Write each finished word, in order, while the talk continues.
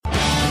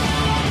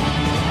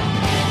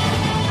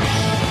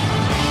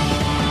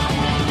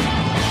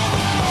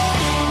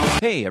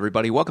Hey,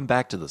 everybody, welcome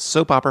back to the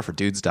Soap Opera for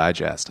Dudes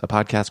Digest, a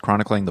podcast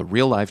chronicling the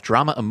real-life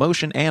drama,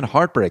 emotion, and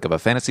heartbreak of a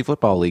fantasy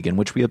football league in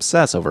which we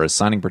obsess over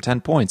assigning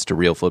pretend points to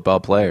real football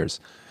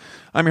players.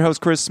 I'm your host,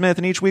 Chris Smith,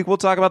 and each week we'll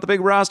talk about the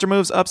big roster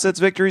moves, upsets,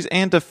 victories,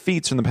 and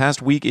defeats from the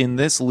past week in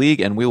this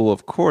league, and we will,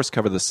 of course,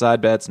 cover the side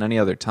bets and any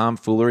other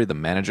tomfoolery the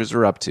managers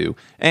are up to,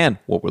 and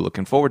what we're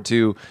looking forward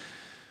to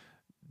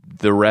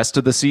the rest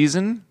of the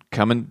season,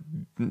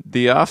 coming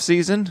the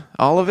off-season,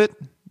 all of it.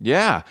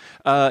 Yeah,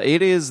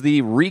 it is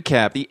the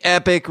recap, the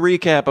epic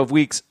recap of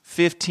weeks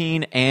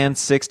 15 and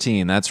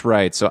 16. That's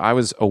right. So I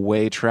was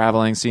away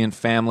traveling, seeing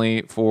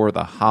family for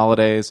the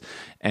holidays,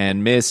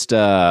 and missed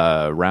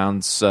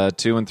rounds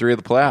 2 and 3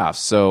 of the playoffs.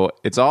 So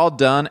it's all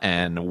done,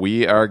 and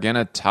we are going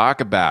to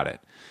talk about it.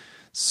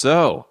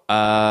 So a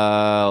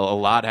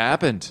lot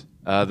happened.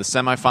 The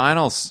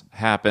semifinals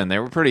happened. They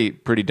were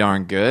pretty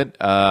darn good.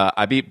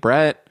 I beat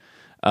Brett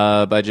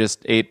by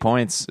just 8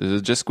 points,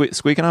 just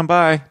squeaking on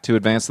by to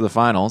advance to the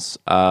finals.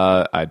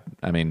 I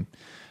mean,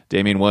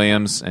 Damian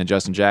Williams and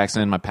Justin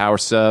Jackson, my power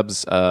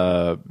subs,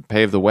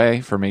 paved the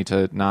way for me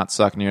to not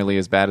suck nearly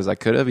as bad as I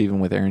could have, even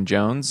with Aaron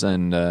Jones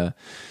and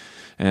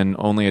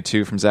only a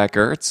 2 from Zach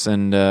Ertz.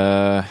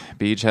 And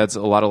Beach had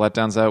a lot of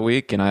letdowns that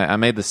week, and I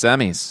made the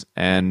semis.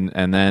 And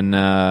then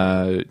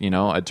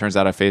it turns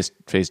out I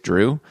faced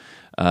Drew.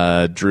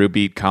 Drew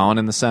beat Colin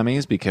in the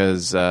semis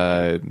because,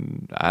 I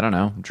don't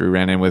know, Drew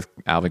ran in with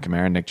Alvin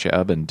Kamara and Nick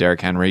Chubb, and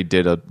Derrick Henry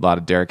did a lot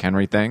of Derrick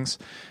Henry things,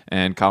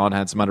 and Colin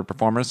had some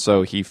underperformers,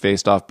 so he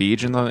faced off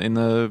Beej in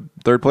the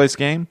third place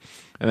game.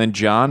 And then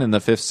John in the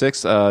 5th,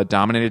 6th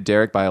dominated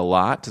Derrick by a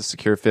lot to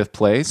secure 5th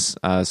place,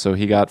 so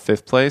he got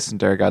 5th place, and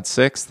Derrick got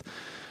 6th.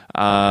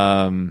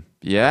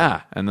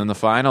 Yeah, and then the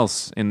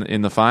finals.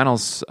 In the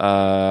finals,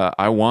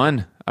 I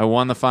won. I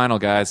won the final,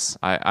 guys.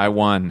 I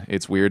won.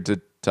 It's weird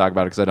to talk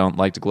about it because I don't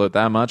like to gloat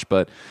that much,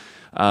 but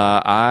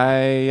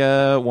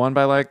I won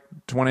by like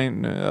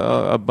 20,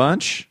 a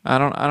bunch. I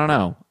don't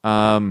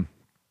know.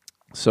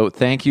 So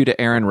thank you to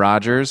Aaron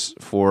Rodgers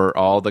for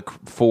all the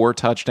 4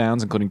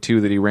 touchdowns, including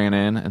 2 that he ran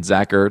in, and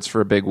Zach Ertz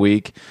for a big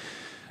week.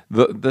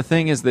 The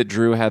thing is that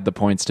Drew had the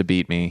points to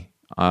beat me.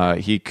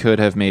 He could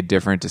have made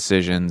different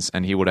decisions,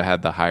 and he would have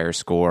had the higher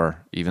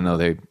score, even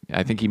though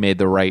I think he made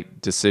the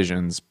right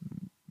decisions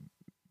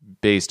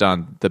based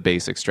on the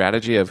basic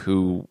strategy of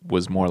who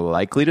was more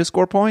likely to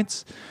score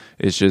points.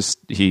 It's just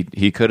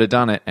he could have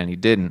done it, and he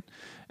didn't.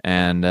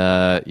 And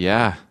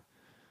yeah,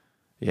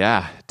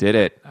 did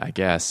it, I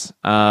guess.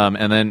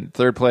 And then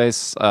 3rd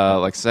place,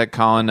 like I said,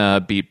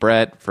 Colin beat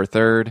Brett for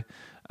 3rd.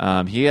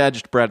 He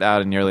edged Brett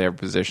out in nearly every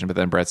position, but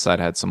then Brett's side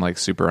had some like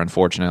super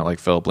unfortunate, like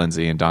Philip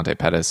Lindsay and Dante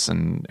Pettis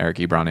and Eric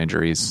Ebron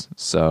injuries.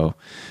 So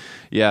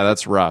yeah,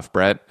 that's rough.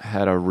 Brett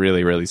had a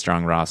really, really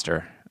strong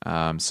roster.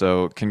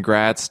 So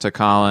congrats to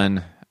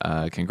Colin,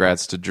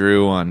 congrats to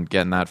Drew on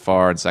getting that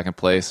far in 2nd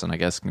place, and I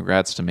guess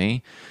congrats to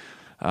me.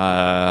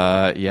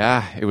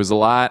 Yeah, it was a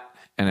lot,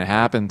 and it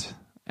happened,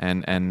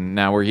 and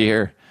now we're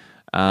here.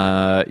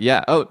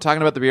 Yeah. Oh,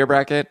 talking about the beer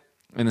bracket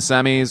in the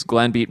semis,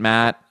 Glenn beat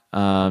Matt,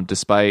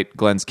 despite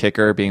Glenn's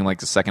kicker being like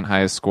the 2nd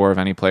highest score of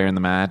any player in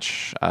the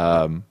match.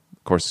 Of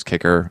course, his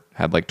kicker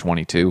had like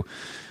 22,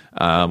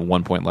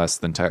 1 point less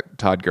than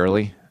Todd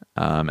Gurley.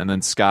 And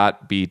then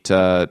Scott beat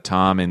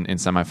Tom in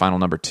semifinal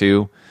number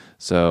 2.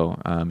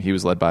 So he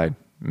was led by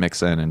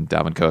Mixon and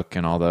Dalvin Cook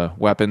and all the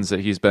weapons that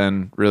he's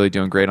been really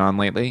doing great on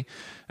lately.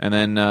 And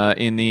then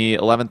in the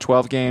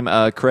 11th-12th game,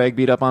 Craig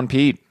beat up on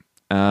Pete,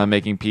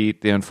 making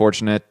Pete the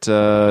unfortunate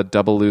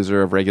double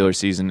loser of regular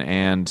season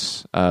and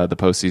the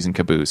postseason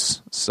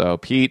caboose. So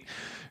Pete,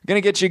 I'm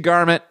going to get you a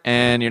garment,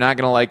 and you're not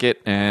going to like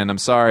it, and I'm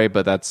sorry,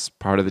 but that's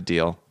part of the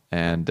deal.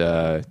 And,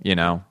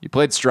 you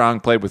played strong,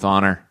 played with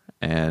honor.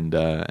 And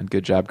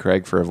good job,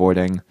 Craig, for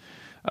avoiding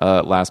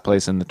last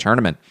place in the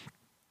tournament.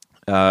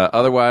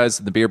 Otherwise,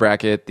 the beer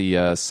bracket, the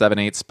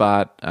 7-8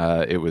 spot,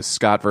 it was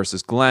Scott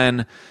versus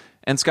Glenn,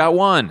 and Scott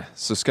won.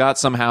 So Scott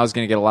somehow is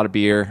going to get a lot of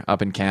beer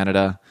up in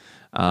Canada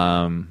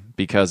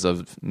because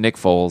of Nick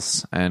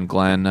Foles, and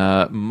Glenn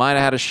might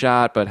have had a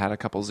shot, but had a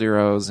couple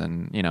zeros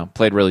and,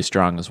 played really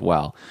strong as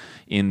well.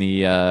 In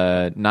the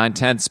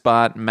 9-10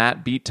 spot,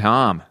 Matt beat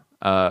Tom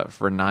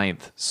for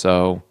 9th.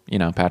 So,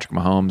 Patrick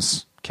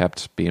Mahomes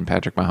kept being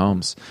Patrick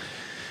Mahomes.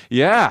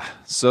 Yeah,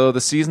 so the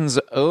season's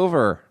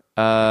over.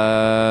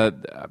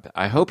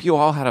 I hope you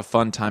all had a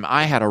fun time.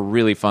 I had a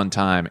really fun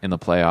time in the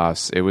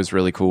playoffs. It was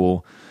really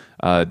cool.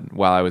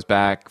 While I was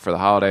back for the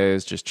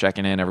holidays, just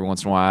checking in every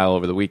once in a while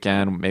over the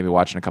weekend, maybe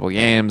watching a couple of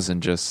games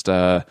and just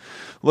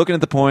looking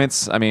at the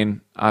points. I mean,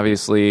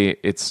 obviously,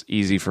 it's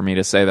easy for me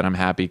to say that I'm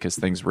happy because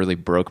things really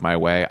broke my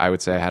way. I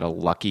would say I had a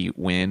lucky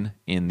win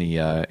in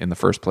the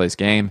first place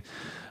game.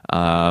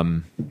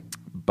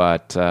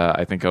 But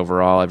I think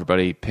overall,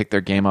 everybody picked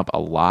their game up a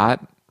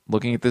lot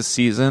looking at this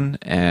season,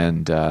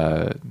 and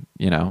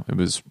it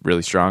was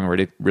really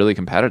strong, really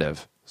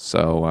competitive.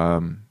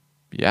 So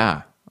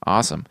yeah,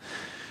 awesome.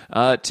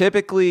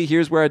 Typically,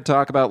 here's where I'd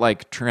talk about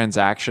like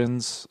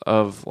transactions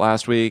of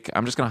last week.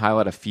 I'm just going to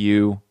highlight a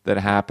few that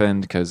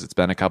happened because it's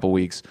been a couple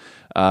weeks.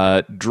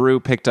 Drew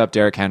picked up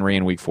Derrick Henry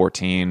in week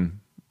 14.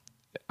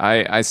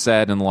 I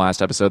said in the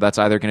last episode that's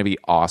either going to be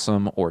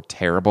awesome or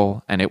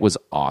terrible, and it was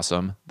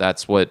awesome.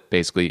 That's what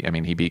basically, I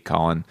mean, he beat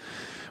Colin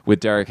with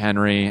Derrick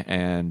Henry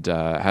and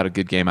had a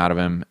good game out of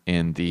him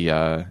in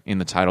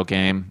the title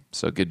game.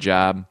 So good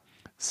job.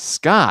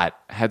 Scott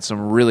had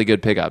some really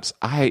good pickups.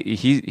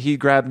 He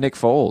grabbed Nick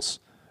Foles,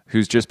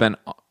 who's just been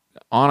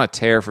on a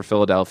tear for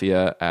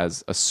Philadelphia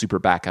as a super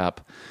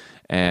backup.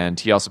 And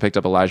he also picked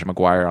up Elijah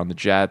McGuire on the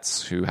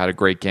Jets, who had a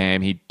great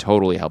game. He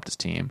totally helped his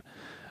team.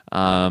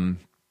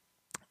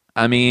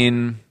 I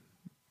mean,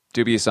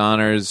 dubious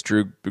honors.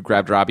 Drew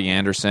grabbed Robbie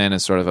Anderson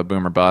as sort of a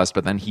boomer bust,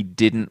 but then he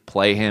didn't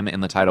play him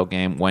in the title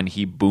game when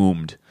he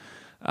boomed.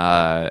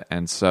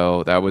 And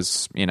so that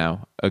was,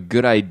 a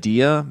good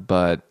idea,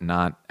 but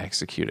not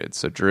executed.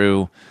 So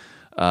Drew,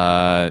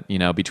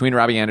 between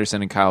Robbie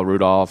Anderson and Kyle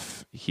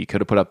Rudolph, he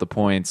could have put up the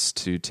points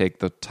to take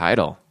the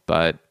title,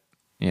 but,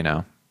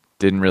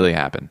 didn't really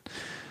happen.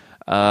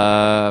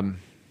 Yeah.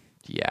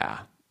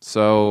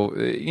 So,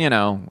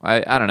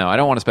 I don't know. I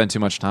don't want to spend too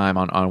much time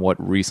on what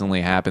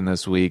recently happened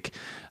this week.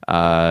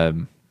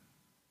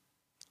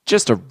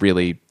 Just a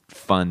really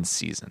fun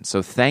season.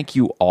 So thank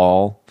you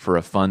all for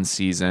a fun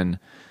season.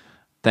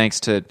 Thanks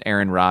to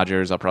Aaron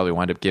Rodgers. I'll probably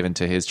wind up giving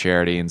to his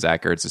charity and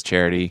Zach Ertz's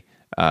charity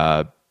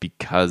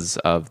because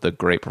of the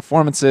great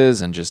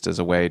performances and just as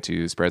a way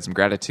to spread some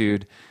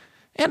gratitude.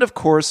 And of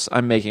course,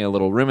 I'm making a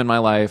little room in my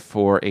life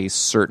for a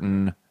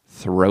certain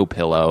throw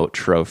pillow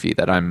trophy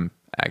that I'm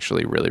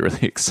actually really,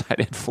 really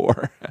excited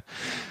for.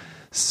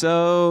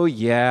 So,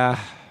 yeah.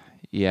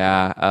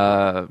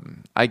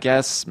 I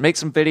guess make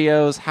some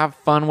videos, have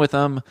fun with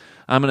them.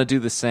 I'm going to do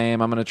the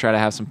same. I'm going to try to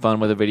have some fun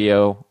with a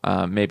video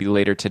maybe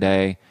later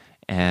today.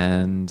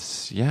 And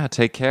yeah,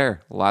 take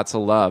care. Lots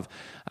of love.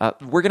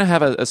 We're going to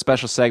have a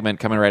special segment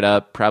coming right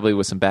up, probably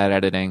with some bad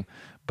editing,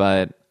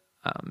 but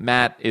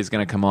Matt is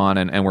going to come on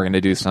and we're going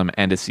to do some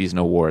end of season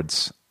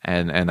awards,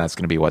 and that's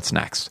going to be what's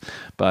next.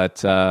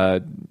 But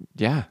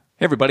yeah.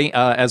 Hey everybody,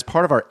 as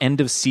part of our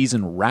end of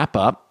season wrap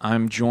up,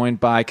 I'm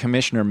joined by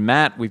Commissioner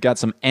Matt. We've got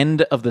some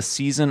end of the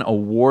season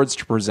awards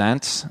to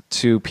present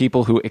to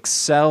people who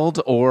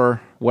excelled,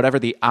 or whatever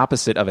the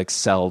opposite of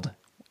excelled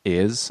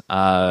is,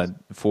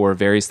 for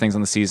various things on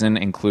the season,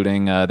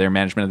 including their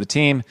management of the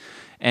team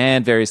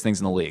and various things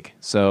in the league.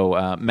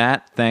 So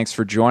Matt, thanks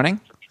for joining.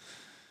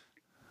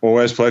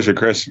 Always a pleasure,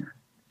 Chris.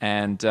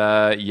 And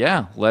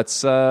yeah,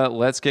 let's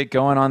get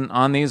going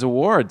on these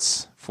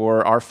awards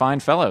for our fine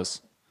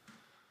fellows.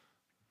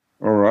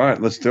 All right,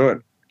 let's do it.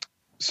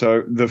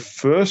 So the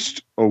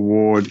first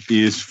award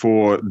is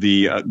for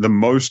the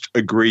most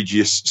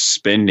egregious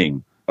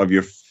spending of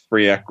your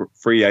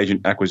free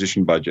agent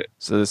acquisition budget.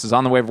 So this is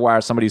on the waiver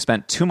wire, somebody who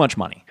spent too much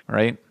money,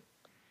 right?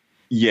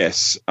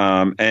 Yes,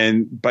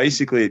 and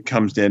basically it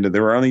comes down to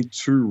there are only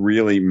two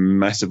really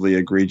massively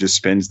egregious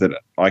spends that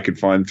I could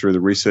find through the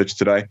research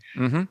today.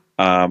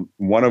 Mm-hmm.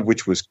 One of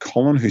which was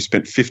Colin, who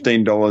spent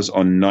 $15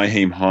 on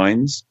Nyheim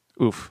Hines.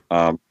 Oof.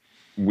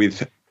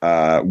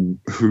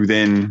 Who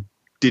then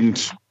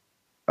didn't,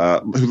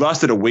 who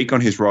lasted a week on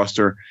his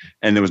roster,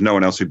 and there was no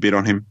one else who bid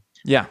on him.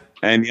 Yeah.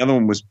 And the other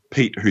one was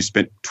Pete, who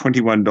spent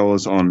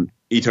 $21 on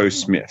Ito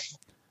Smith.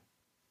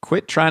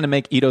 Quit trying to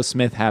make Ito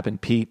Smith happen,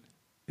 Pete.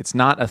 It's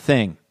not a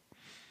thing.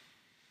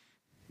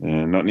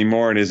 Not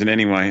anymore. It isn't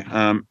anyway.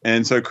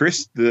 And so,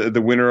 Chris, the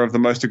winner of the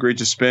most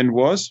egregious spend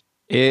was?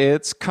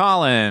 It's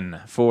Colin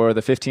for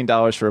the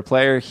 $15 for a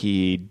player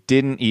he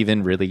didn't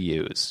even really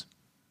use.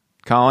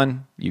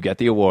 Colin, you get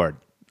the award.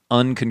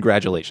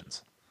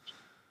 Uncongratulations.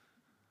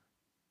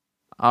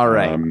 All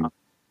right.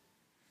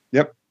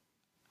 Yep.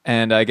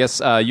 And I guess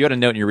you had a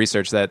note in your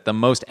research that the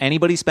most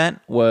anybody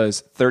spent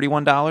was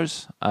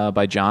 $31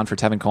 by John for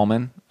Tevin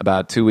Coleman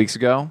about 2 weeks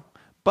ago.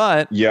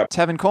 But yep.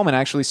 Tevin Coleman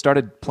actually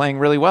started playing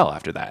really well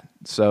after that.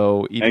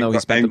 So even though he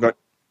spent...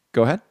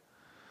 Go ahead.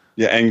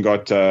 Yeah, and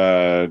got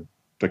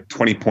like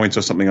 20 points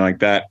or something like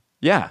that.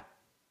 Yeah.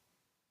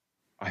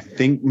 I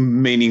think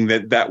meaning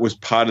that was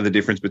part of the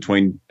difference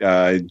between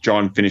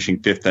John finishing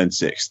 5th and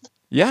 6th.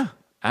 Yeah,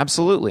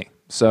 absolutely.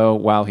 So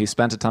while he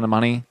spent a ton of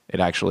money, it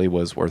actually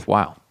was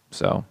worthwhile.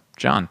 So,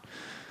 John,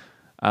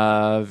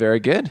 very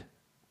good.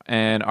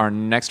 And our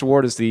next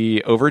award is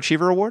the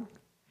Overachiever Award.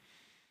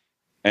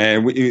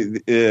 And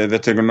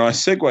that's a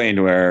nice segue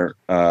into our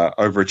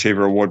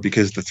Overachiever Award,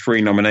 because the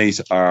three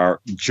nominees are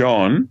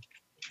John,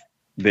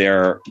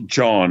 they're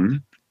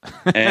John,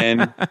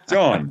 and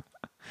John.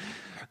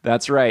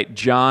 That's right.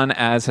 John,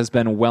 as has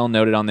been well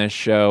noted on this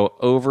show,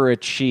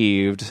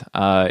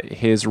 overachieved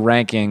his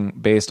ranking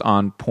based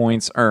on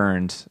points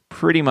earned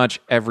pretty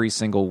much every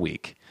single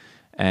week.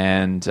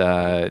 And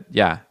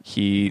yeah,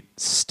 he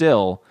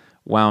still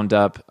wound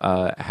up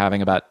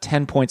having about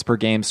 10 points per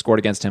game scored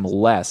against him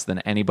less than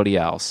anybody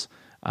else.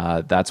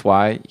 That's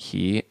why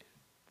he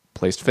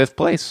placed 5th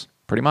place,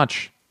 pretty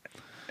much.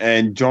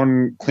 And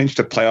John clinched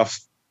a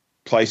playoff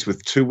place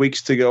with 2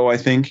 weeks to go, I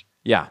think.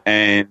 Yeah.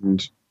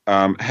 And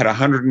had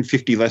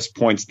 150 less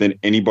points than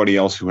anybody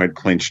else who had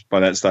clinched by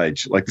that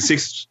stage. Like the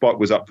 6th spot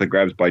was up for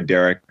grabs by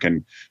Derek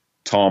and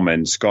Tom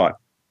and Scott.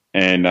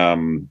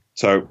 And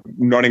so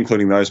not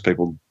including those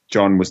people,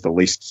 John was the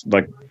least,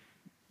 like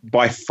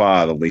by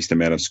far the least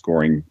amount of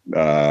scoring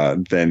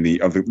than the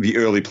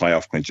early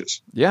playoff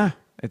clinches. Yeah,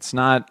 it's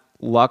not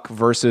luck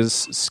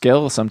versus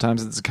skill.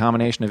 Sometimes it's a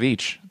combination of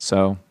each.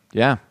 So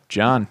yeah,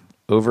 John,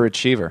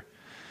 overachiever.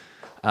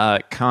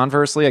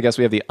 Conversely, I guess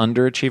we have the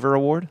underachiever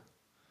award.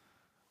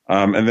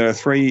 And there are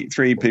three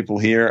people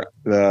here.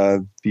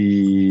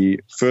 The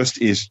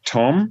first is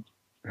Tom,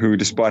 who,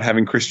 despite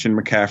having Christian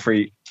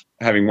McCaffrey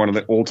having one of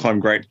the all-time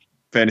great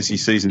fantasy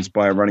seasons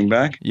by a running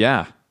back,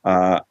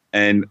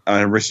 and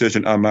a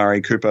resurgent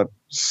Amari Cooper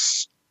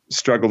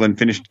struggled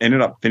and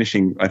ended up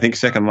finishing, I think,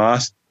 second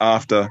last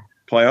after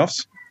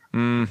playoffs.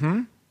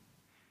 Mm-hmm.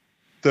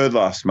 Third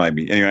last,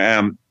 maybe.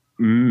 Anyway,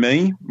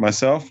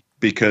 myself,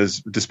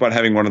 because despite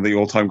having one of the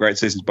all-time great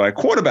seasons by a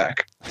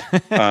quarterback,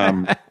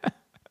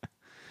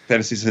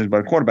 fantasy season by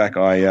a quarterback,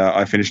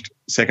 I finished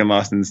second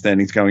last in the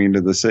standings going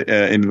into the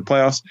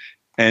playoffs.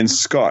 And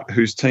Scott,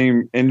 whose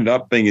team ended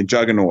up being a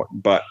juggernaut,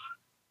 but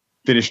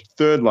finished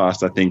third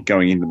last, I think,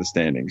 going into the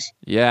standings.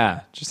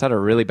 Yeah, just had a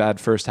really bad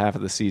first half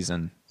of the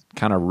season.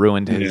 Kind of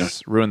ruined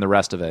the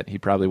rest of it. He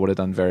probably would have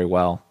done very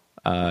well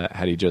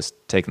had he just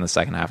taken the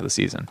second half of the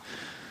season.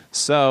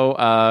 So,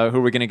 who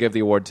are we going to give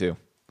the award to?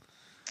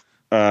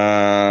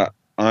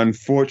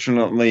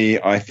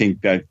 Unfortunately, I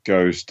think that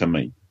goes to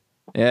me.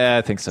 Yeah,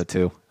 I think so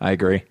too. I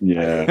agree.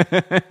 Yeah.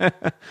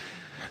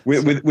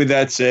 with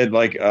that said,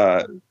 like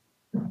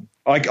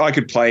I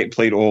could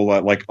plead all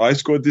that. Like I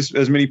scored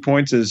as many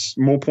points,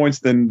 more points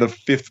than the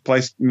fifth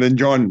place than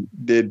John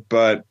did,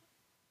 but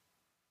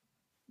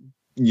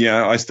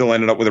yeah, I still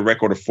ended up with a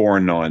record of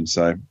 4-9.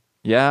 So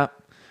yeah,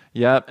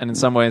 and in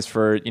some ways,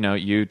 for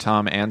you,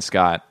 Tom, and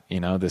Scott,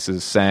 this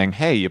is saying,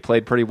 hey, you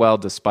played pretty well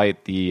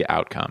despite the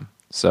outcome.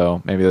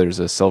 So maybe there's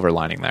a silver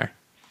lining there.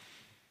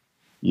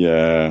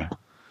 Yeah.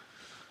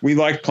 We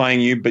like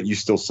playing you, but you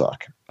still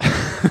suck.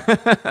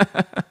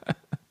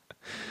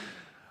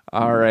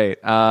 All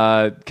right.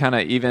 Kind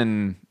of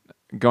even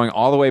going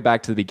all the way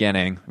back to the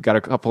beginning, we've got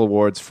a couple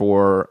awards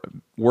for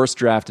worst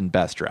draft and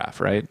best draft,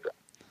 right?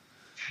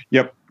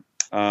 Yep.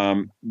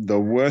 The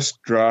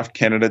worst draft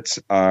candidates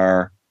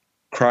are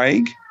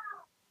Craig,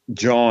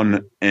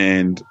 John,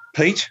 and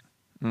Pete.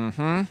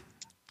 Mm-hmm.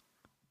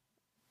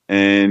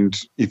 And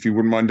if you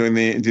wouldn't mind doing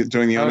the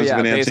honors of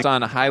announcing. Based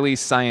on a highly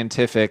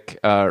scientific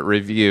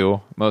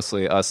review,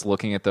 mostly us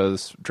looking at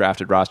those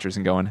drafted rosters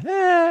and going,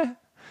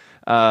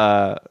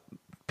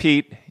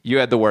 Pete, you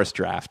had the worst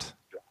draft.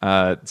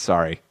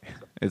 Sorry,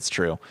 it's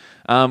true.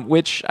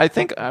 Which I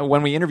think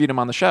when we interviewed him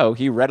on the show,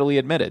 he readily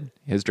admitted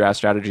his draft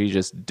strategy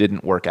just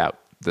didn't work out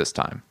this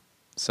time.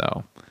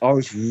 So I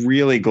was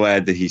really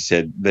glad that he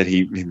said that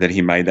he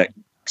made that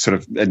sort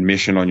of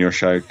admission on your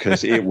show,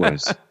 because it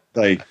was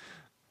like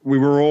we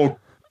were all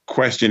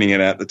questioning it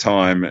at the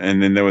time,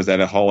 and then there was that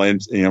whole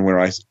end, where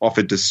I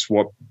offered to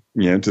swap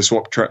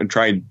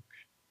trade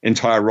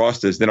entire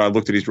rosters. Then I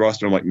looked at his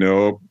roster and I'm like,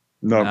 no,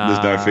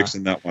 there's no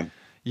fixing that one.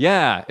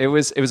 Yeah, it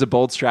was a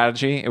bold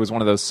strategy. It was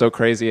one of those so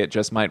crazy it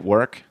just might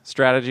work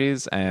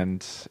strategies,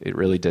 and it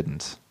really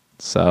didn't.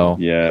 So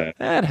yeah,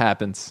 that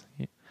happens.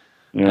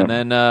 Yeah. And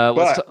then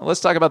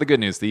let's talk about the good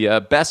news, the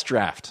best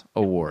draft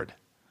award.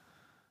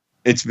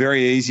 It's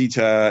very easy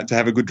to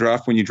have a good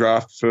draft when you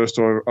draft first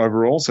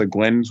overall. So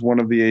Glenn's one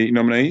of the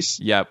nominees.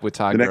 Yep, with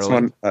Todd The next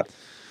Gurley. one,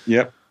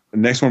 The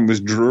next one was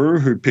Drew,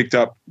 who picked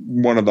up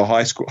one of the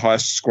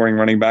highest scoring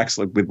running backs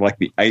with the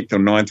 8th or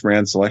 9th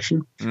round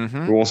selection,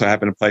 who also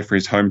happened to play for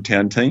his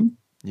hometown team.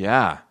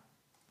 Yeah,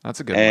 that's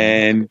a good one.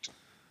 And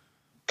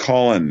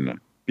Colin,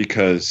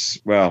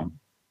 because, well,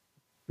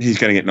 he's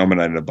going to get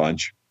nominated a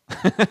bunch.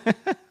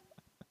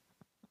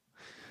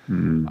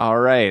 All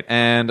right.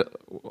 And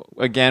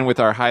again, with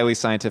our highly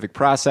scientific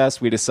process,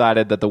 we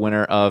decided that the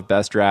winner of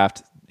Best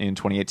Draft in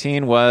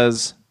 2018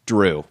 was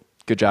Drew.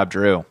 Good job,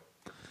 Drew.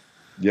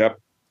 Yep.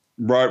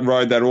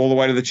 Rode that all the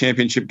way to the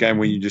championship game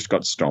where you just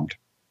got stomped.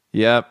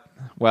 Yep.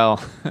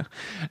 Well,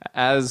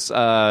 as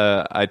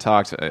I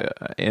talked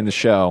in the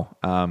show,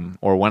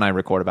 or when I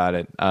record about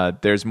it,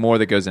 there's more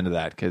that goes into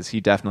that, because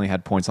he definitely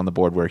had points on the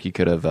board where he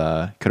could have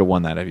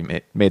won that if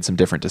he made some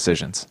different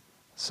decisions.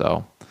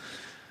 So,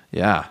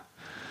 yeah.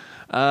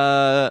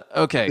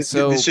 Okay,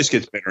 so this just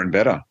gets better and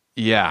better.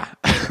 Yeah,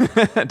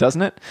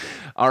 doesn't it?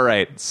 All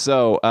right,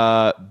 so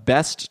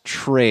best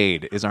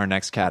trade is our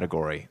next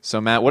category. So,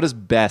 Matt, what does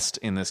best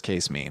in this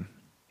case mean?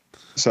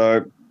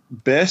 So,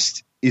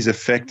 best is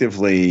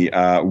effectively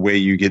where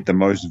you get the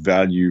most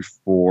value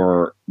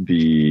for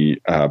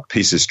the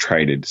pieces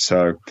traded.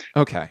 So,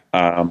 okay.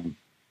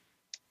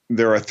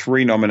 There are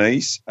 3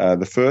 nominees.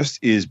 The first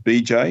is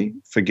BJ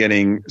for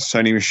getting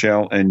Sony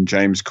Michel and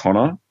James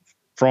Conner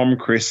from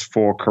Chris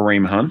for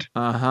Kareem Hunt.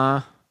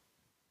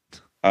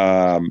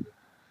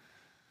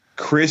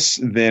 Chris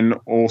then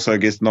also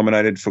gets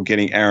nominated for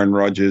getting Aaron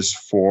Rodgers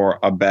for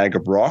a bag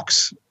of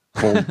rocks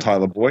for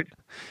Tyler Boyd.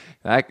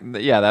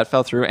 That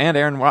fell through. And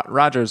Aaron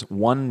Rodgers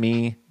won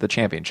me the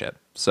championship.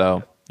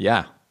 So,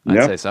 yeah,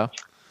 I'd say so.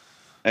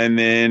 And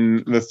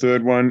then the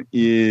third one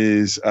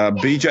is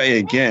BJ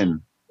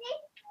again,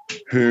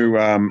 who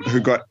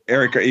got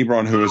Eric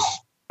Ebron, who was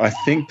I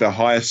think the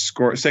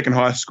second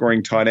highest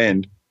scoring tight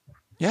end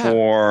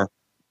for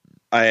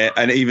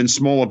an even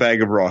smaller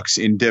bag of rocks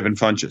in Devin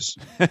Funchess.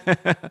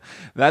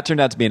 That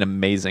turned out to be an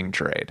amazing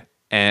trade.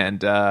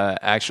 And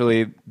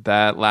actually,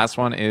 that last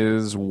one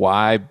is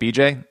why,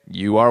 BJ,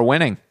 you are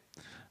winning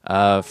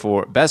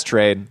for best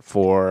trade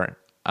for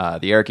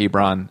the Eric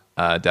Ebron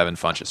Devin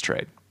Funchess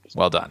trade.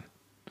 Well done.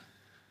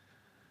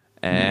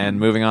 And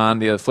moving on,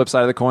 the flip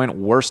side of the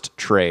coin, worst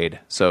trade.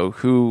 So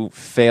who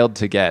failed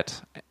to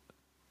get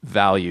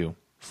value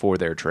for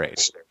their trade?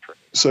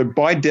 So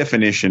by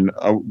definition,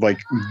 like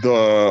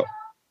the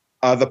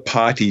other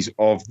parties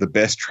of the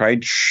best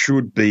trade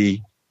should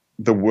be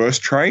the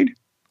worst trade.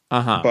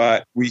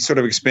 But we sort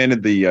of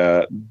expanded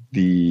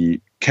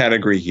the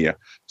category here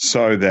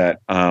so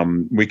that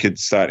we could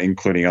start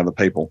including other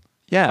people.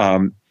 Yeah.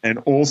 And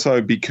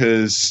also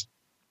because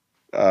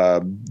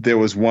there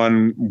was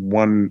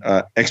one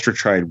extra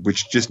trade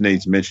which just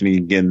needs mentioning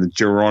again, the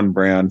Jerron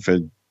Brown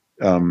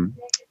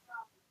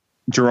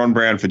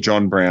for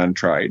John Brown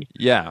trade.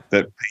 Yeah.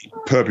 That Pete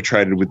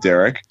perpetrated with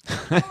Derek.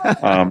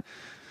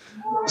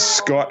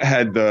 Scott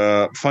had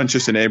the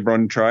Funchess and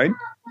Ebron trade.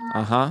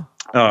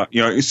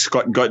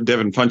 Scott got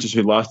Devin Funchess,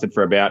 who lasted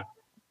for about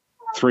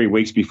 3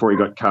 weeks before he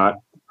got cut,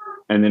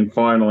 and then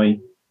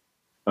finally,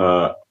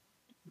 it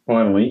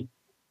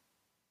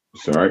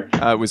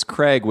was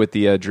Craig with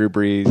the Drew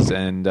Brees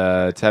and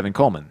Tevin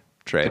Coleman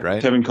trade,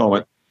 right? Tevin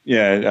Coleman,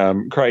 yeah.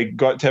 Craig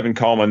got Tevin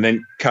Coleman,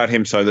 then cut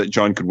him so that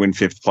John could win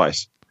 5th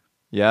place.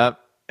 Yep.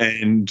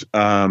 And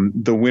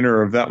the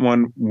winner of that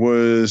one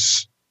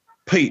was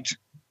Pete,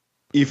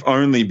 if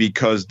only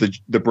because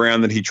the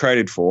Brown that he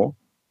traded for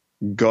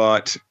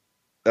got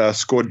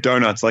scored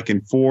donuts like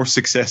in 4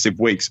 successive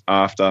weeks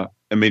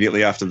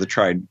immediately after the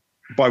trade,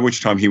 by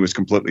which time he was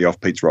completely off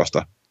Pete's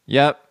roster.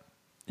 Yep.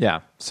 Yeah.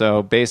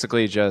 So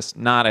basically just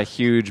not a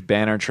huge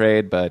banner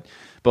trade, but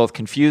both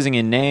confusing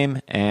in name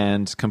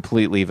and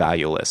completely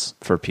valueless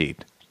for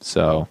Pete.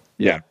 So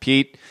yeah.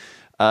 Pete,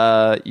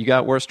 you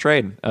got worst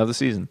trade of the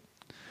season.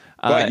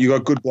 But you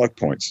got good block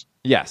points.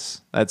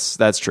 Yes,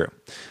 that's true.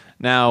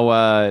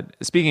 Now,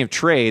 speaking of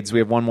trades, we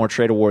have one more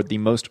trade award, the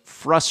most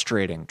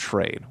frustrating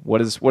trade. What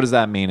does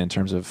that mean in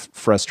terms of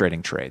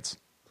frustrating trades?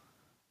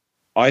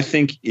 I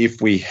think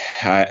if we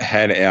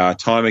had our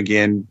time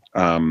again,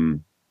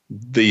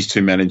 these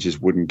two managers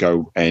wouldn't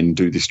go and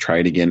do this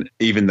trade again,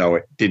 even though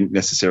it didn't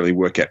necessarily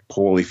work out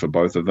poorly for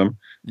both of them.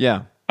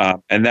 Yeah.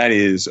 And that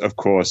is, of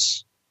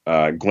course,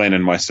 Glenn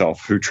and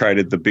myself, who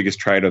traded the biggest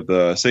trade of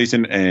the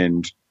season,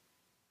 and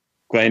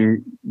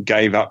Glenn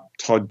gave up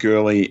Todd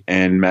Gurley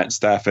and Matt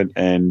Stafford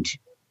and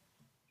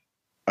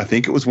I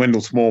think it was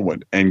Wendell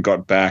Smallwood, and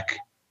got back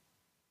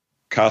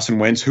Carson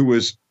Wentz, who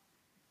was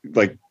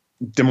like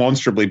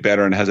demonstrably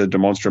better and has a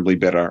demonstrably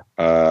better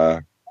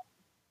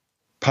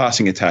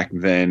passing attack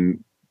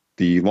than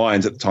the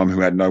Lions at the time,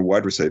 who had no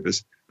wide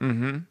receivers.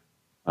 Mm-hmm.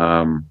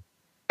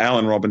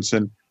 Allen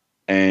Robinson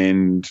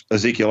and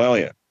Ezekiel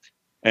Elliott.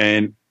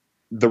 And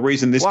the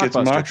reason this gets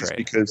marked is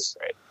because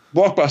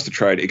blockbuster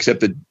trade, except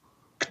that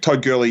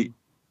Todd Gurley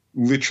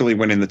literally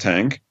went in the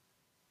tank,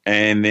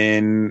 and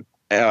then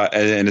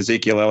and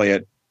Ezekiel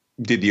Elliott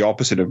did the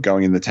opposite of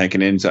going in the tank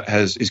and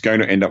is going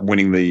to end up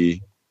winning the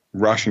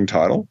rushing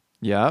title.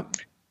 Yeah.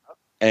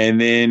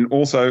 And then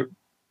also,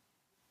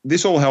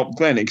 this all helped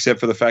Glenn, except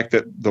for the fact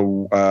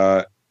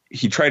that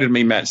he traded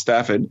me Matt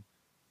Stafford,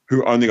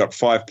 who only got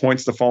 5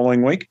 points the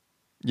following week.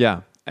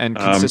 Yeah, and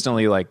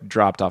consistently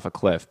dropped off a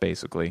cliff,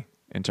 basically,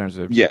 in terms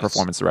of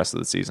performance the rest of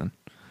the season.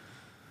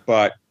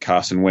 But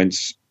Carson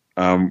Wentz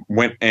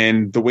went,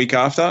 and the week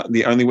after,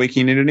 the only week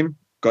he needed him,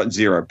 got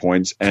 0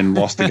 points and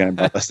lost the game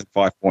by less than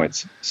 5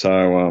 points.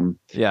 So,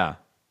 yeah,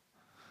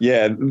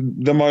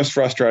 the most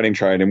frustrating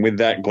trade. And with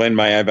that, Glenn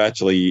may have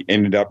actually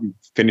ended up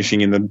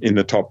finishing in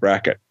the top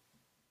bracket.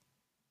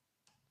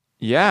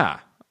 Yeah.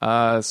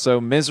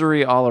 So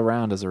misery all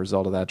around as a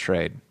result of that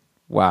trade.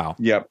 Wow.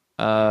 Yep.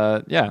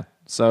 Yeah.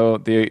 So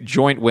the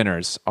joint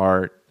winners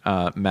are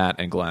Matt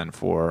and Glenn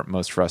for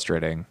most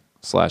frustrating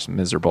 /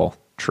 miserable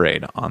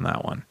trade on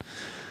that one.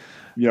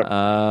 Yep.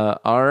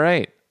 All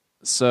right.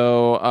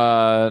 So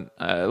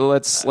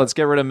let's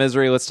get rid of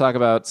misery. Let's talk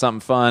about something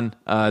fun.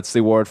 It's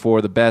the award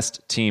for the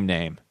best team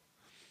name.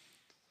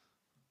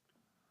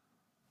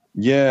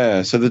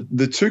 Yeah. So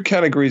the two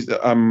categories,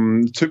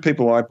 two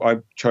people I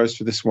chose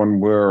for this one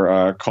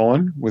were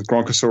Colin with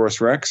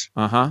Gronkosaurus Rex.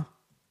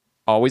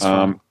 Always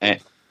fun.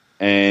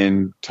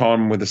 And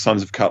Tom with the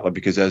Sons of Cutler,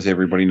 because as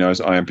everybody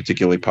knows, I am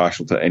particularly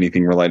partial to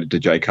anything related to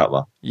Jay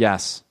Cutler.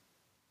 Yes.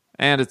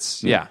 And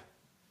it's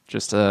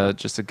just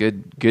a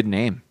good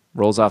name.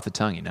 Rolls off the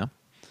tongue, you know.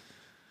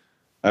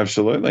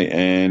 Absolutely.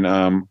 And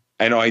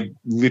I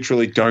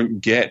literally don't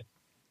get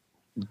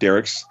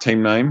Derek's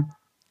team name.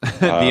 The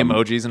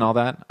emojis and all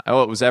that.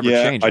 Oh, it was ever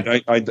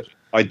changing.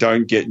 I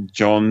don't get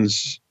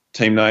John's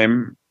team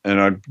name, and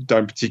I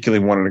don't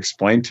particularly want it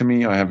explained to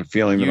me. I have a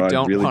feeling that I really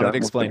don't want it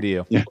explained to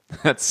you. Yeah.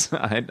 That's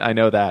I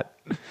know that.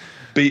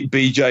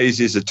 BJ's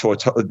is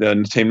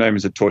the team name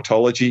is a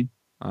tautology.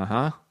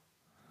 Uh-huh.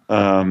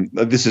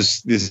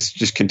 This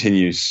just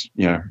continues,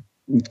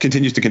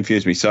 continues to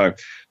confuse me. So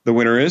the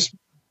winner is?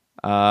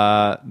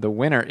 The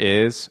winner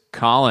is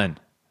Colin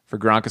for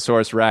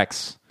Gronkosaurus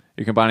Rex.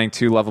 You're combining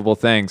two lovable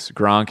things,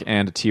 Gronk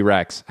and a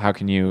T-Rex. How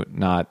can you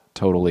not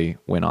totally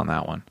win on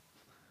that one?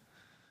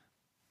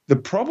 The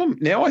problem,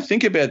 now I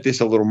think about this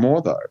a little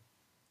more, though.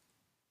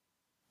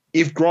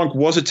 If Gronk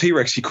was a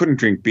T-Rex, he couldn't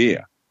drink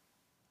beer.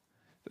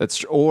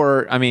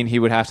 He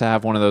would have to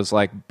have one of those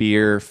like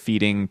beer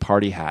feeding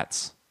party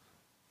hats.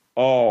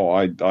 Oh,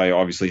 I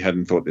obviously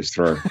hadn't thought this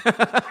through.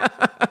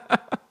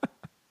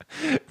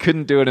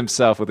 Couldn't do it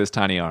himself with his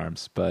tiny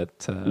arms,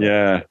 but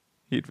yeah,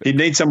 he'd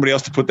need somebody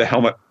else to put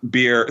the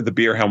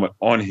beer helmet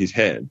on his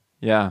head.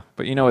 Yeah,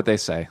 but you know what they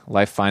say: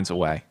 life finds a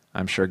way.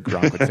 I'm sure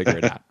Gronk would figure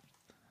it out.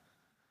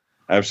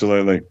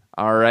 Absolutely.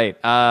 All right,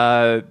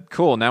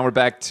 cool. Now we're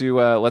back to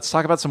let's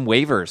talk about some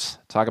waivers.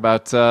 Talk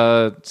about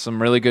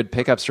some really good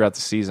pickups throughout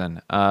the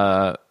season.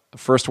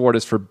 First award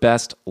is for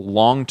best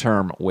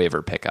long-term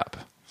waiver pickup.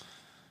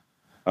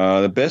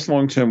 The best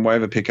long-term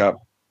waiver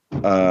pickup.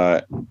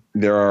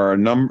 There are a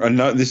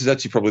number. This is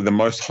actually probably the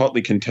most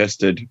hotly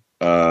contested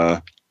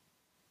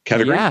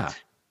category.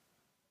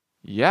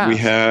 Yeah. We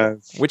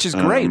have, which is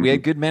great. We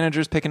had good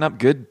managers picking up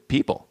good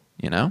people.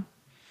 You know.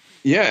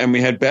 Yeah, and we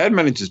had bad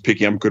managers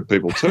picking up good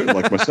people too,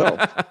 like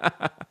myself.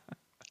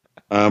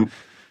 I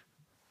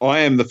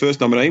am the first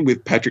nominee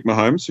with Patrick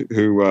Mahomes,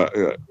 who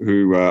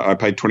I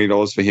paid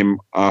 $20 for him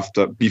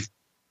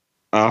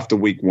after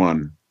week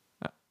one.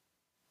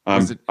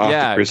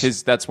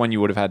 Because that's when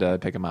you would have had to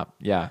pick him up.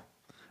 Yeah,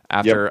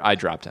 after I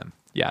dropped him.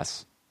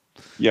 Yes.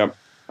 Yep.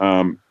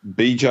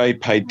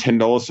 BJ paid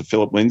 $10 for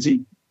Philip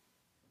Lindsay.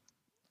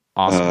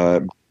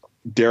 Awesome.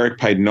 Derek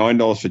paid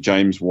 $9 for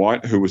James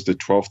White, who was the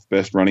 12th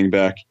best running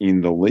back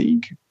in the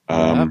league.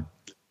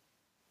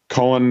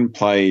 Colin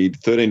paid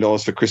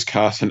 $13 for Chris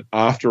Carson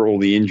after all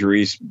the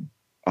injuries,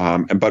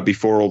 but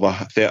before all the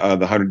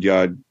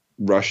 100-yard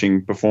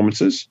rushing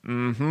performances.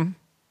 Mm-hmm.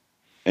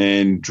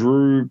 And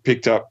Drew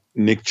picked up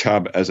Nick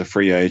Chubb as a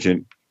free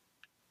agent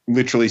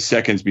literally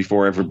seconds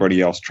before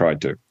everybody else tried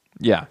to.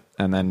 Yeah,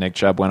 and then Nick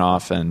Chubb went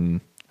off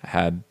and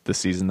had the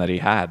season that he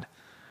had.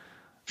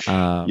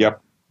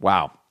 Yep.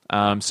 Wow.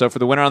 So for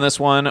the winner on this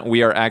one,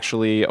 we are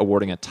actually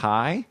awarding a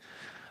tie.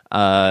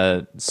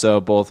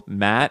 So both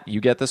Matt, you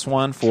get this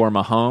one for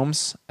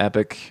Mahomes,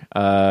 epic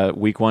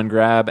week one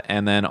grab,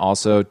 and then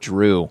also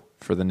Drew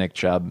for the Nick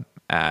Chubb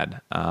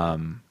ad.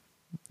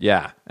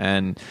 Yeah,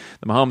 and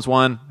the Mahomes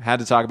one had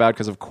to talk about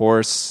because, of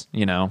course,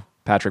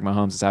 Patrick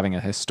Mahomes is having a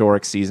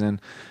historic season,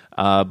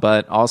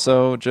 but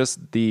also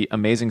just the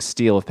amazing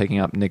steal of picking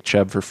up Nick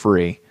Chubb for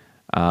free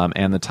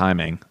and the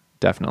timing.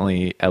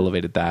 Definitely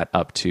elevated that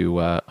up to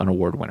an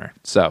award winner.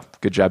 So,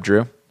 good job,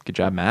 Drew. Good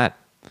job, Matt.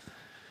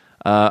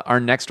 Our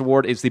next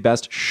award is the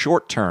best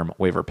short-term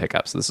waiver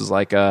pickup. So this is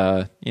like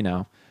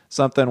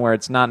something where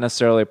it's not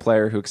necessarily a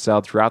player who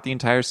excelled throughout the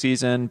entire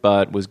season,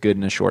 but was good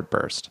in a short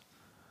burst.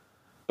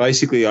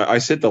 Basically, I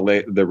set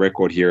the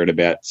record here at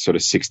about sort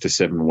of 6 to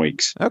 7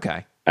 weeks.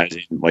 Okay. As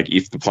in, like,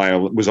 if the player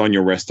was on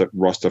your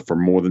roster for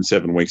more than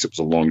 7 weeks, it was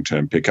a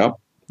long-term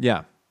pickup.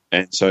 Yeah.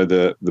 And so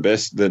the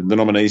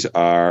nominees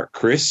are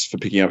Chris for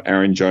picking up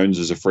Aaron Jones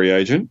as a free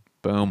agent.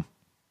 Boom.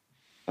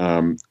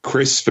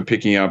 Chris for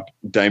picking up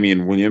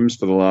Damian Williams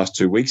for the last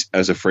 2 weeks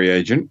as a free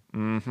agent.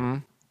 Mm-hmm.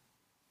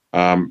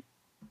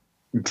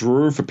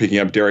 Drew for picking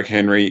up Derrick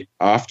Henry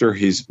after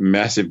his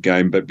massive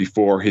game, but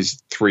before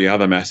his 3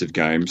 other massive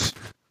games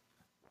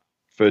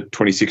for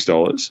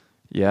 $26.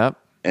 Yep.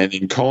 And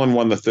then Colin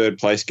won the third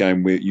place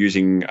game with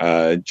using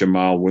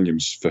Jamal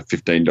Williams for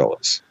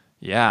 $15.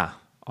 Yeah.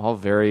 All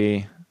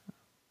very,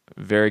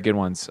 very good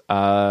ones.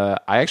 I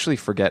actually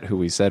forget who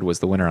we said was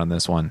the winner on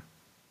this one.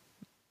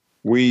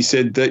 We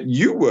said that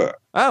you were.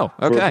 Oh,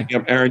 okay.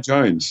 For Aaron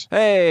Jones.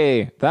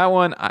 Hey, that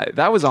one,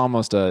 that was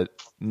almost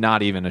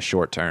not even a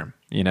short term,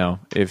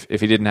 if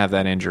he didn't have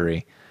that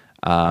injury.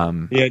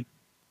 Seven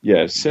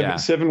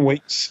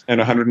weeks and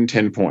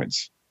 110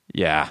 points.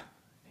 Yeah,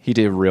 he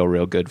did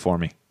real good for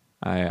me.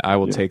 I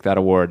will take that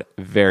award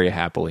very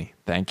happily.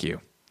 Thank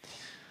you.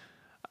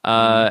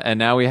 And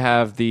now we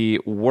have the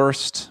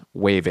worst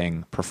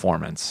waiving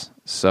performance.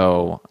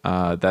 So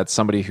that's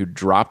somebody who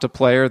dropped a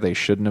player they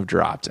shouldn't have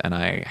dropped, and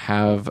I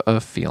have a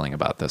feeling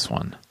about this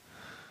one.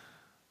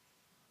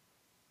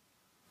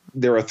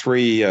 There are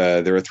three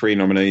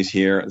nominees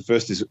here. The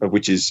first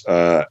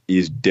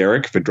is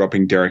Derek for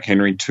dropping Derrick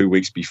Henry 2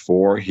 weeks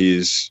before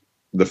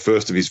the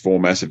first of his 4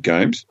 massive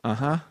games.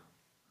 Uh-huh.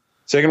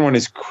 Second one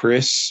is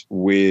Chris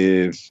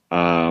with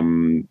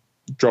dropping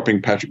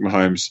Patrick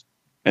Mahomes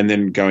and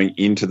then going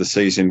into the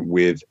season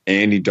with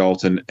Andy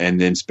Dalton and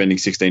then spending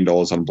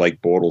 $16 on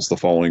Blake Bortles the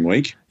following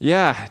week.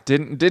 Yeah,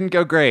 didn't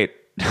go great.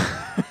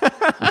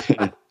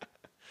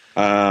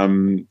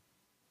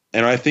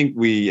 And I think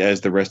we,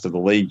 as the rest of the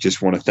league,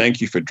 just want to thank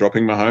you for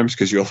dropping Mahomes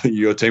because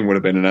your team would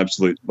have been an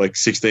absolute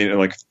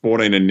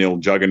 14-0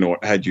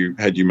 juggernaut had you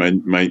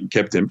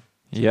kept him.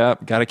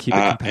 Yep, got to keep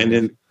it competitive. And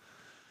then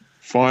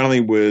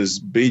finally was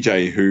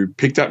BJ, who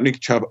picked up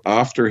Nick Chubb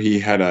after he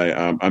had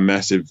a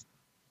massive,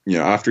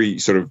 after he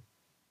sort of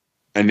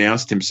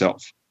announced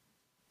himself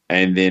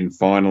and then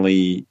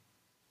finally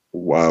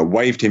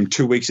waived him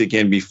 2 weeks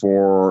again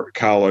before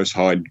Carlos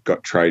Hyde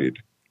got traded.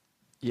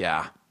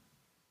 Yeah.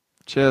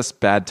 Just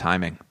bad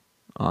timing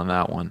on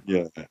that one.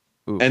 Yeah.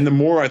 Oof. And the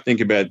more I think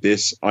about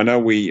this, I know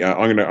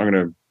I'm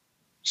gonna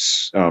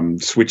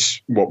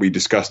switch what we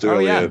discussed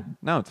earlier. Oh, yeah.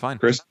 No, it's fine,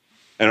 Chris.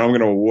 And I'm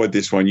going to award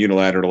this one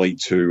unilaterally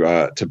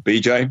to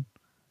BJ.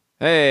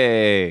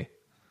 Hey,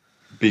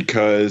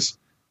 because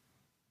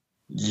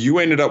you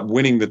ended up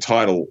winning the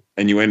title,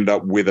 and you ended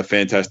up with a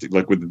fantastic,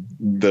 like with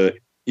the,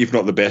 if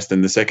not the best,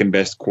 and the second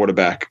best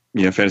quarterback,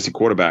 fantasy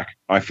quarterback.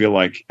 I feel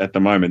like at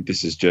the moment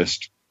this is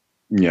just,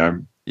 yeah.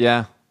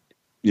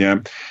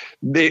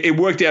 It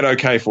worked out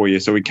okay for you,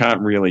 so we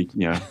can't really,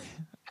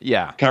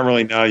 yeah, can't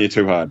really nail you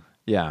too hard.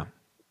 Yeah.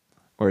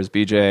 Whereas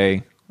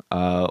BJ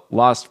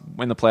lost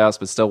in the playoffs,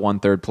 but still won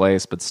third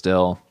place, but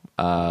still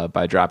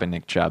by dropping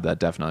Nick Chubb, that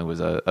definitely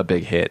was a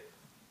big hit.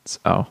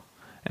 So,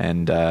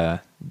 and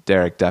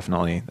Derek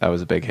definitely, that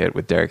was a big hit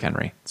with Derrick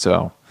Henry.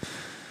 So,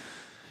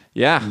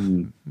 yeah,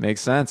 makes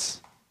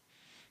sense.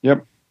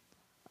 Yep.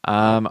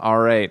 All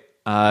right.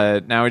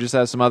 Now we just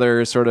have some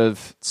other sort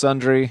of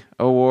sundry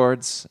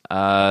awards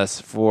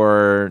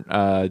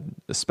for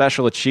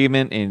special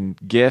achievement in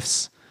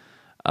gifts.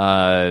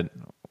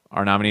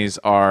 Our nominees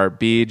are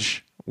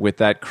Beej with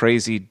that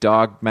crazy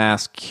dog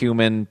mask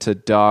human to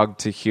dog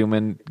to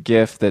human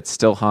gif that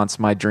still haunts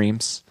my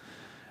dreams.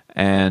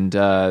 And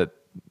the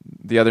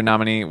other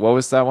nominee, what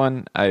was that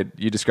one?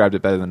 You described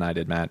it better than I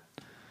did, Matt.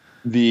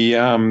 The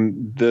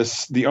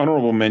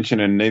honorable mention,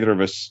 and neither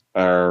of us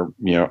are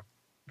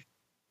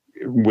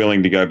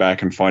willing to go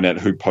back and find out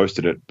who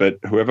posted it, but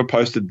whoever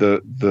posted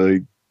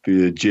the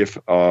gif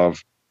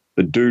of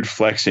the dude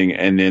flexing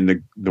and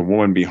then the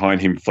woman behind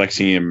him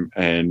flexing him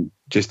and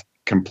just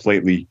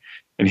completely,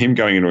 and him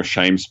going into a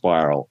shame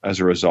spiral as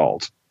a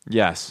result.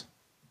 Yes.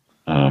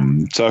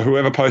 So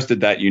whoever posted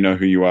that, you know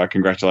who you are.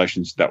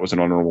 Congratulations. That was an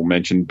honorable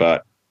mention,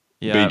 but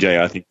yeah. BJ,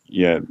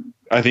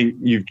 I think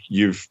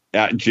you've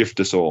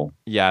out-gifted us all.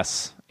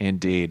 Yes,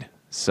 indeed.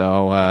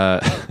 So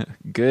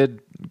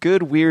good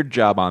weird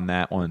job on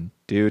that one,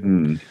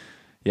 dude.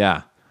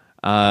 Yeah.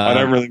 I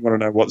don't really want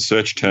to know what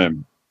search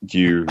term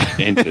you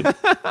entered.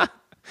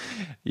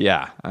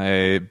 Yeah,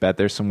 I bet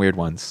there's some weird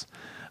ones.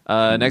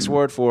 Next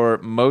award for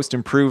Most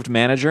Improved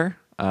Manager.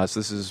 So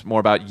this is more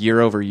about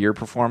year-over-year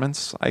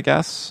performance, I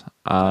guess.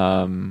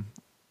 And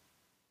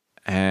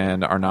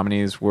our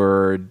nominees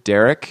were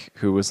Derek,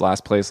 who was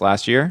last place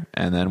last year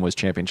and then was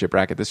championship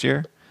bracket this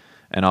year.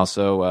 And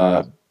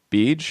also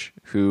Beej,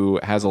 who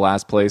has a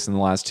last place in the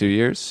last 2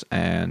 years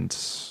and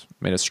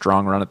made a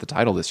strong run at the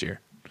title this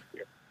year.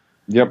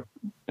 Yep.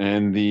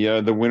 And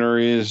the winner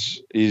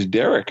is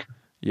Derek.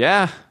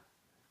 Yeah.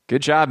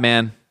 Good job,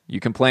 man. You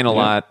complain a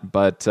lot,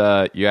 but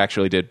you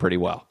actually did pretty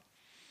well.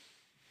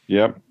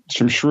 Yep.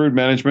 Some shrewd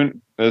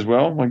management as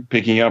well, like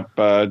picking up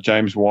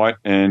James White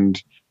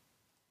and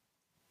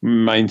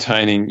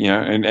maintaining,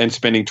 and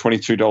spending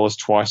 $22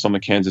 twice on the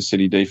Kansas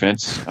City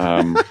defense.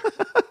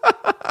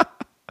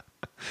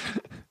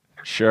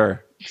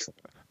 Sure.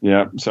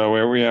 Yeah.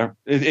 So we are.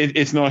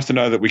 It's nice to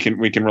know that we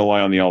can rely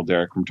on the old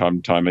Derek from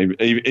time to time,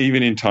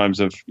 even in times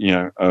of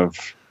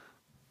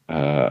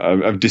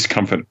of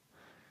discomfort.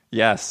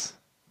 Yes,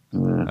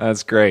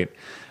 that's great.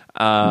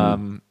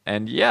 And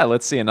yeah,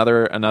 let's see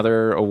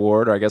another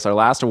award, or I guess our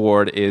last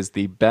award is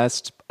the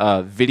best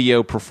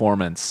video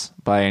performance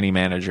by any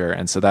manager,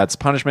 and so that's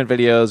punishment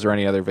videos or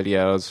any other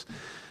videos.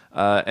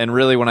 And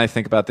really, when I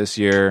think about this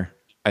year,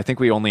 I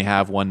think we only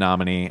have one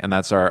nominee, and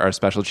that's our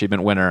special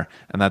achievement winner,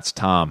 and that's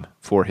Tom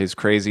for his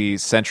crazy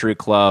Century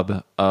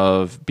Club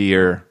of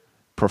beer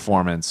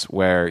performance,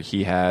 where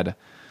he had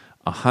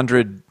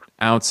 100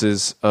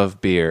 ounces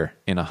of beer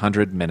in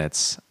 100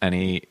 minutes, and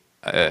he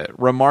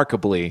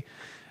remarkably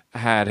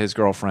had his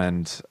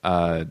girlfriend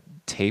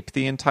tape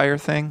the entire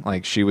thing,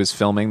 like she was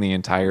filming the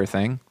entire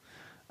thing,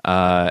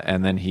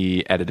 and then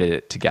he edited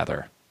it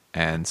together.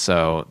 And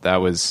so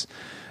that was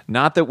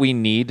not that we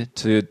need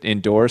to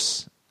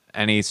endorse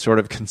any sort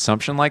of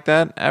consumption like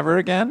that ever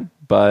again,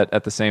 but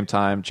at the same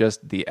time,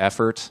 just the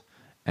effort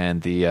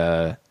and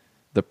the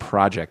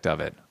project of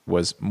it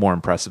was more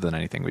impressive than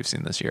anything we've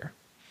seen this year.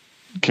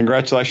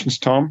 Congratulations,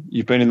 Tom.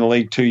 You've been in the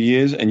league 2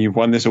 years and you've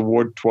won this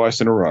award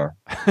twice in a row.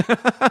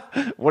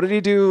 What did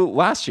he do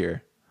last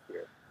year?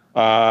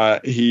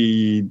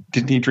 He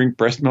drink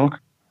breast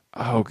milk?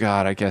 Oh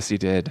God, I guess he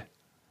did.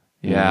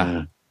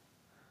 Yeah.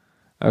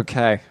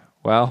 Okay.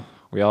 Well,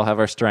 we all have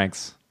our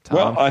strengths. Tom?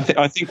 Well,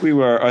 I think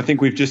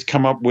we've just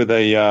come up with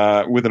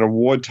an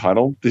award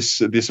title.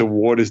 This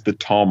award is the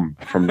Tom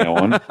from now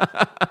on,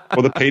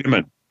 or the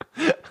Peterman.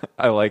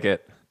 I like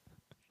it.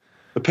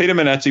 The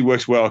Peterman actually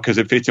works well because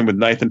it fits in with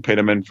Nathan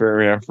Peterman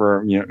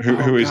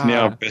who is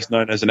now best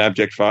known as an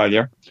abject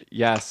failure.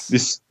 Yes.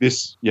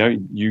 This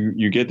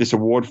you get this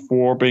award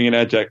for being an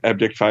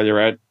abject failure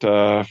at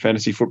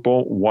fantasy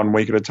football 1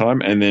 week at a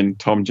time, and then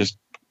Tom just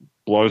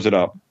blows it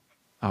up.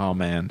 Oh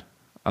man,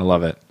 I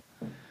love it.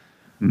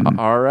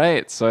 All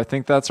right. So I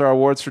think that's our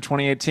awards for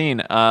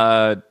 2018.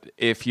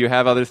 If you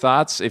have other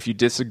thoughts, if you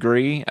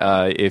disagree,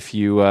 if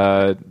you,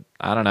 I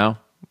don't know,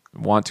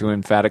 want to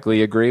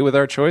emphatically agree with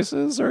our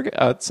choices or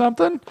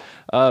something,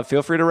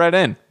 feel free to write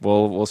in.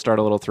 We'll start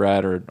a little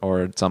thread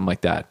or something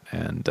like that.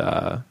 And,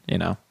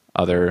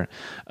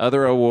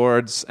 other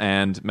awards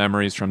and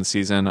memories from the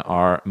season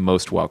are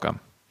most welcome.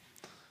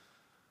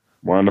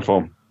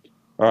 Wonderful.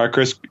 All right,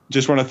 Chris,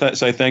 just want to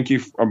say thank you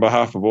on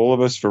behalf of all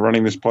of us for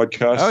running this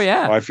podcast. Oh,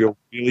 yeah. I feel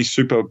really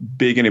super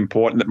big and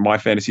important that My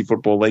Fantasy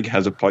Football League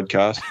has a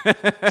podcast.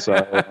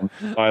 So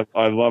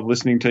I love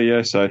listening to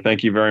you. So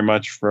thank you very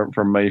much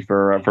from me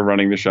for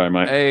running the show,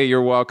 mate. Hey,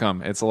 you're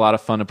welcome. It's a lot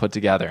of fun to put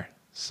together.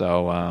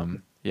 So,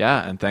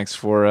 and thanks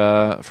for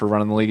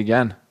running the league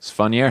again. It's a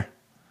fun year.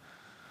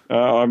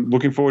 I'm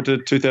looking forward to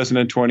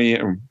 2020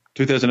 and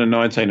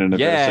 2019 and a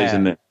better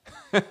season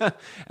then.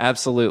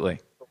 Absolutely.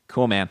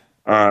 Cool, man.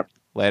 All right.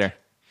 Later.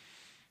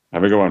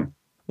 Have a good one.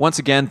 Once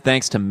again,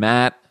 thanks to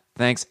Matt.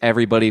 Thanks,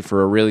 everybody,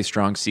 for a really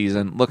strong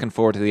season. Looking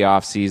forward to the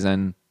off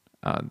season,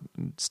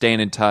 staying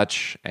in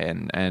touch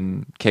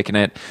and kicking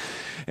it.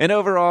 And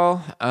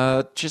overall,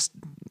 just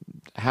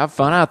have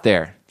fun out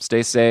there.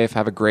 Stay safe.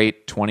 Have a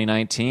great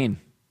 2019.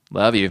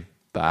 Love you.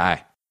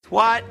 Bye.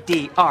 What?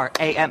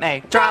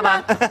 D-R-A-M-A.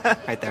 Drama.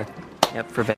 Right there. Yep, for